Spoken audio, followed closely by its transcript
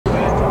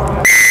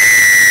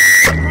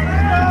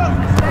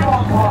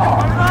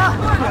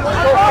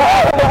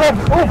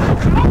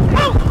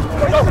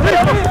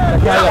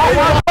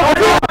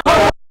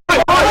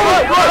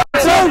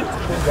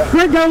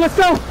go, let's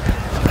go!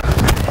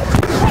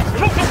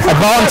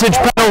 Advantage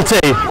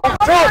penalty.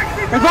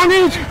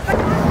 Advantage!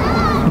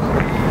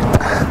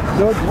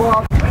 Good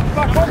work.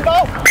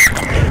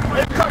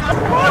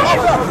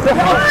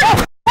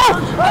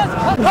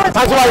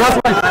 Hands away, hands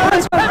away.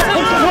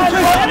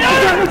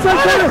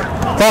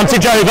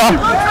 Advantage over.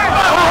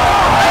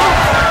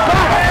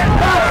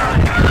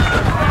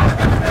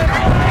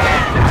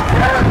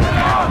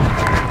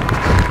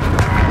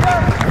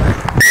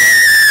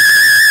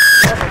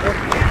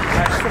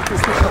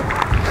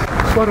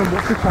 On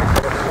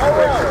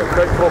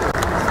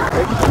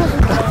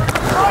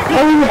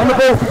the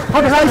ball.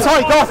 Hold it very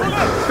tight,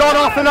 go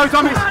off and no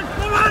dummies.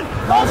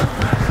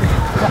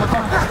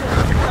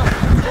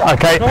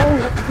 Okay.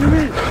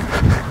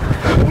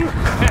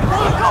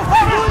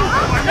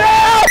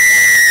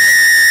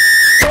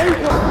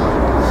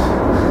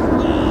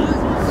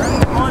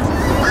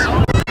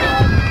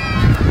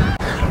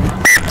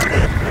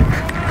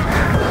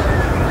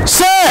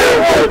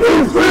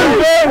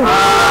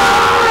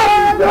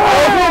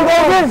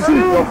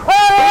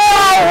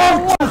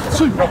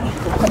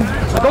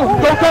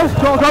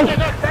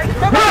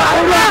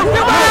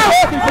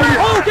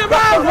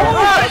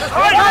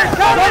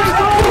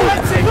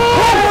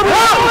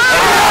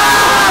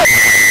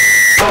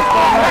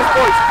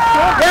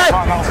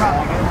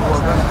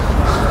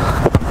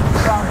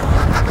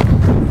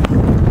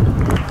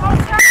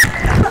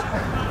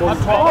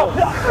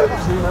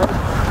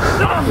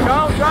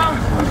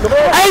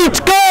 Eight,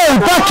 go!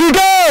 Back you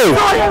go!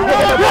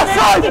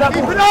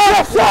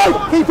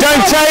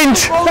 Don't change!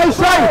 Stay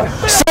straight!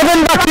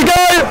 7, back you go!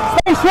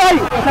 Stay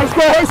straight!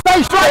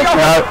 Stay straight!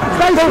 No.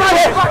 Stay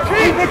straight!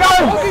 Keep it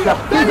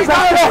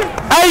going!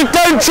 8,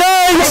 don't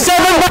change!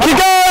 7, back you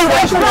go!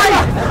 Stay straight!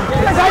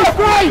 Stay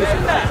straight!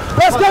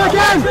 Let's go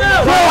again!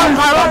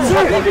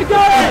 Keep it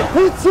going!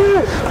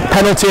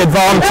 Penalty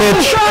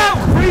advantage.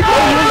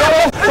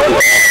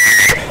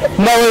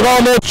 No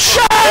advantage.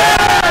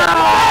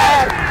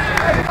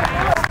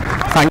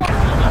 Thank you.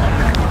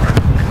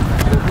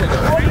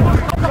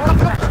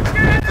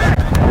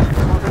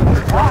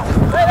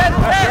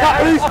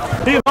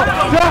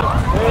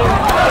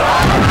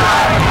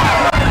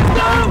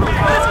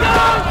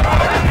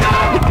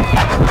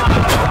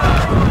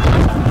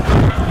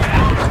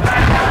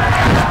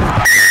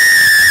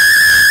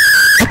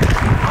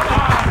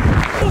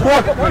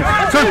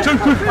 Two.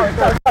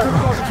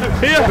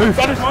 Here, move.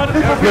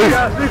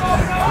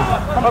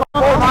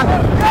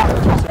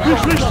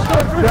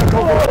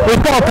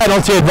 We've got a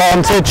penalty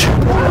advantage.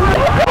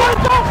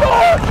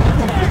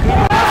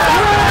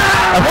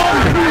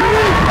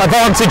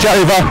 Advantage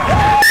over.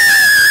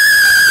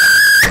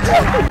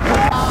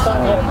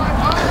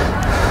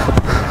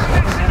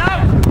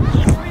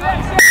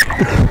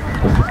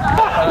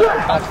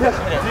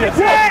 Let's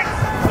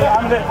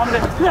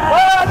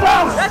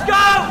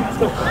go!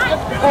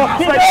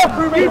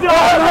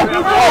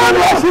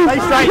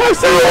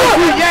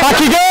 Back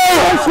you go!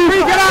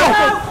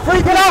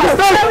 Freak it out!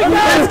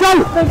 Let's go!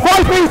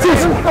 5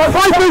 metres!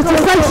 5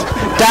 metres!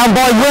 Down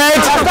by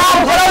red!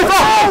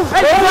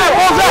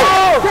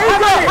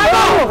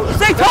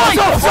 Stay tight!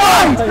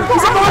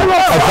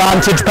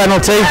 Advantage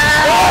penalty.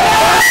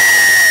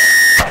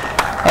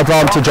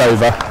 Advantage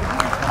over.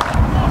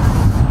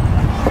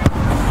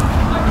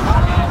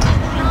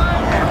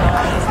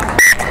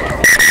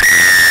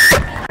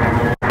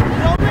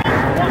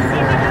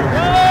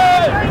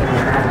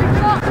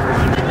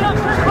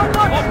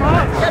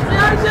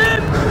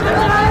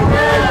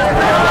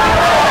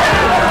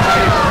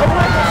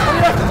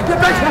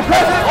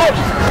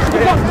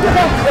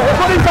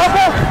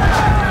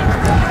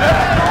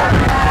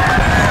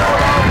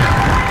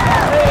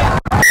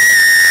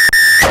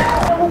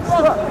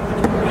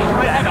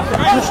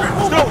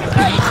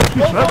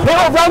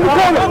 Round the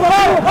corner!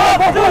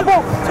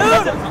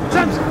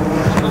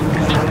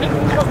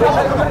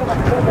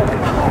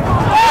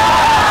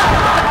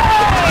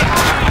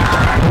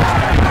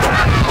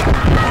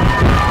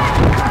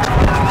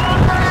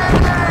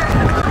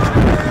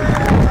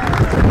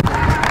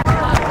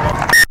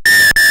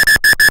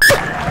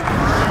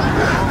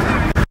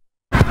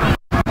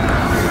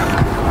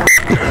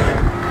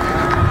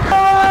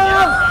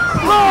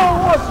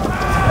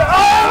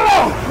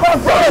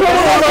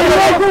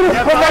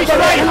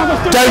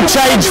 Don't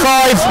change 5.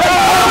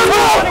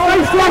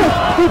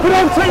 Keep it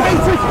on 2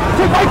 metres.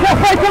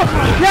 Break up.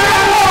 Yeah!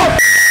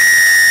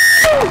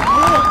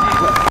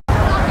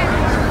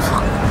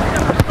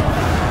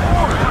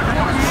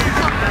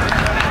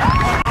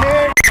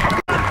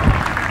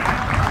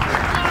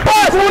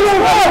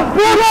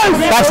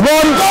 That's 1.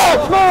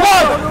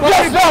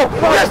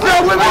 Yes, no,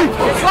 with me.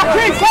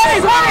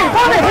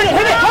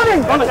 Hit it.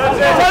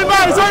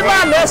 It's own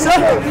man, there, sir.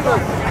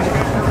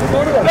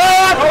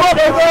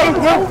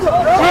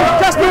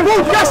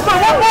 Jasper,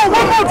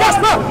 one more,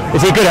 Jasper!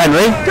 Is he good,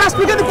 Henry?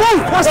 Jasper, get the ball!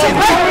 That's it,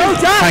 mate!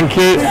 Thank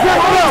you.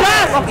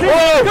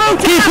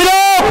 Keep it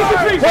up!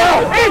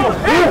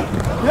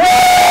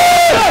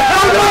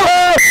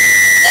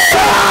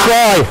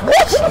 Try.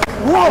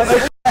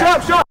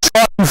 Sharp!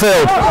 Try and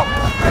field.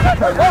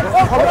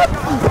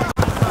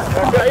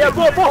 Yeah,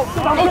 go.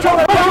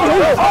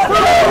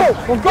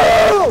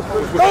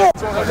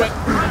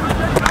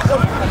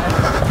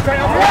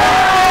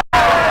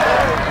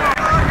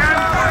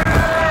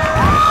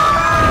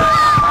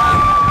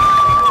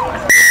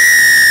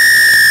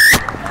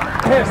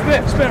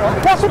 Spin.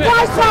 That's a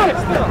nice one!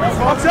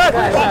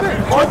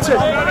 Wanted.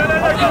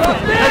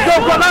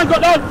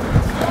 Got down.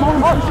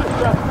 Come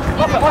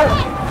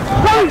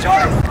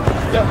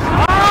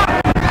on.